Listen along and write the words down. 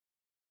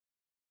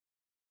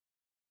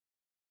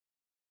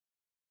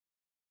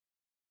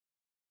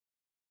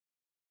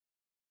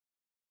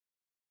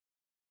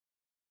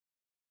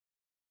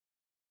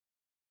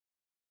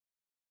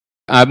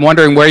I'm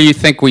wondering where you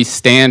think we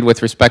stand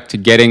with respect to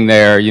getting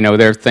there. You know,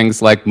 there are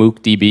things like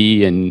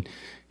MOOCDB and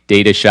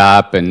Data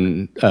Shop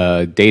and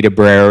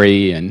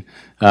Databrary and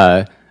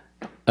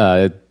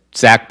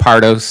Zach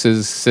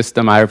Pardos's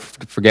system. I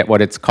forget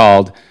what it's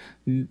called.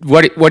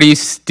 What do you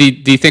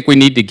think we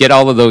need to get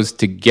all of those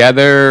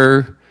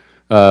together?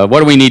 What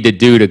do we need to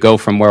do to go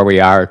from where we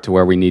are to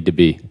where we need to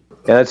be?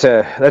 Yeah,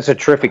 that's a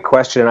terrific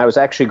question. I was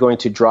actually going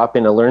to drop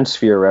in a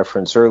LearnSphere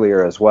reference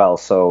earlier as well.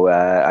 So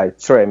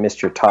sorry I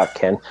missed your talk,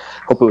 Ken.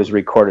 Hope it was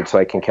recorded so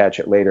I can catch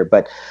it later.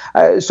 But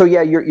so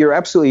yeah, you're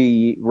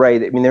absolutely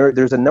right. I mean,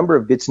 there's a number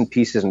of bits and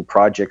pieces and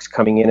projects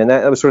coming in, and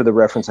that was sort of the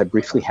reference I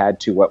briefly had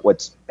to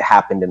what's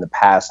happened in the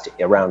past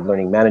around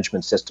learning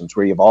management systems,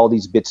 where you have all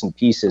these bits and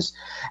pieces,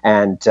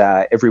 and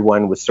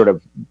everyone was sort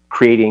of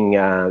creating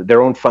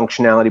their own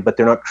functionality, but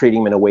they're not creating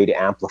them in a way to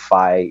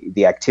amplify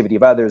the activity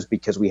of others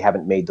because we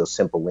haven't made those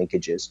simple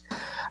linkages.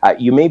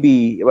 You may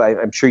be,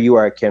 I'm sure you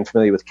are, Ken,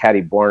 familiar with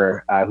Katty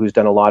Borner, who's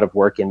done a lot of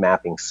work in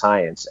mapping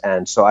science.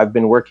 And so I've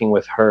been working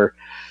with her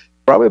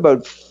probably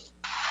about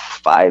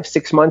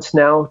 5-6 months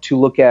now to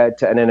look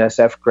at an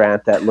NSF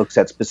grant that looks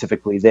at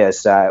specifically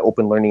this,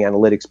 open learning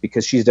analytics,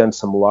 because she's done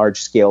some large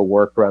scale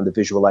work around the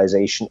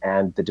visualization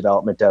and the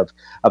development of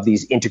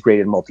these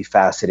integrated,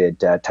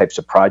 multifaceted types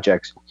of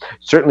projects.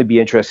 Certainly be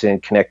interested in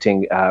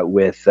connecting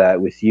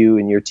with you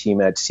and your team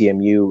at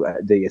CMU.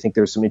 I think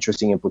there's some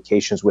interesting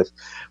implications with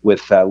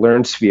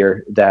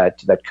LearnSphere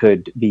that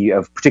could be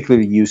of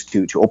particular use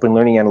to open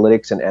learning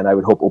analytics, and I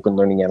would hope open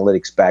learning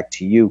analytics back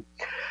to you.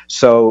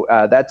 So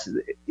that's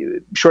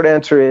short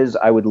answer is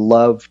I would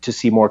love to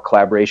see more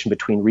collaboration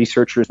between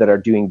researchers that are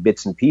doing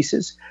bits and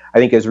pieces. I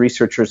think as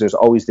researchers, there's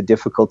always the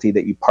difficulty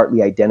that you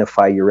partly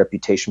identify your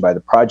reputation by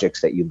the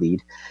projects that you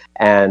lead.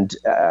 And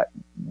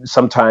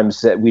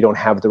sometimes we don't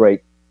have the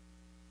right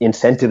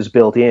incentives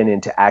built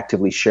into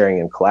actively sharing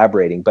and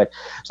collaborating. But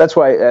so that's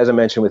why, as I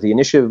mentioned, with the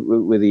initiative,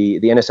 with the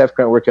NSF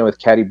grant working with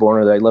Katty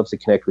Borner, that I'd love to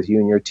connect with you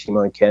and your team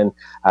on, Ken.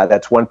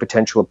 That's one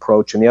potential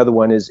approach. And the other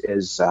one is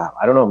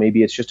I don't know,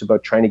 maybe it's just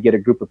about trying to get a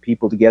group of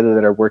people together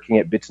that are working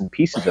at bits and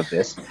pieces of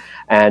this,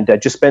 and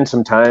just spend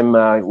some time,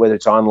 whether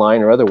it's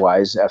online or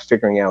otherwise,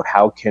 figuring out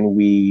how can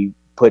we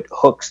put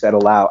hooks that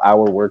allow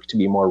our work to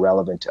be more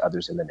relevant to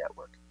others in the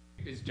network.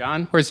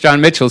 Whereas John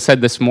Mitchell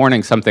said this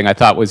morning something I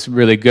thought was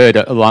really good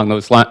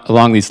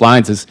along these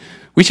lines is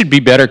we should be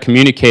better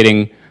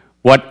communicating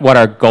what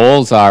our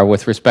goals are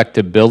with respect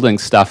to building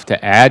stuff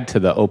to add to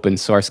the open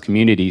source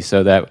community,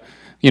 so that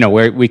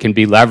we can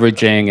be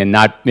leveraging and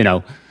not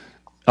oh,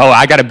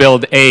 I got to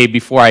build A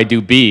before I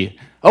do B.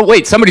 Oh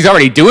wait, somebody's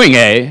already doing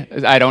A.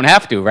 I don't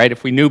have to, right?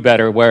 If we knew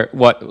better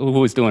who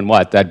was doing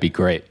what, that'd be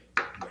great.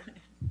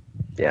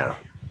 Yeah,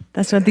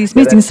 that's what these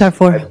meetings are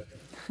for.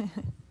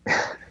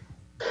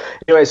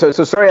 Anyway, so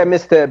sorry I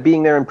missed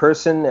being there in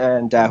person,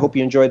 and I hope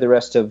you enjoy the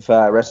rest of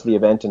the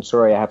event. And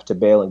sorry I have to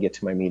bail and get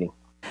to my meeting.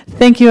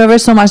 Thank you ever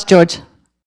so much, George.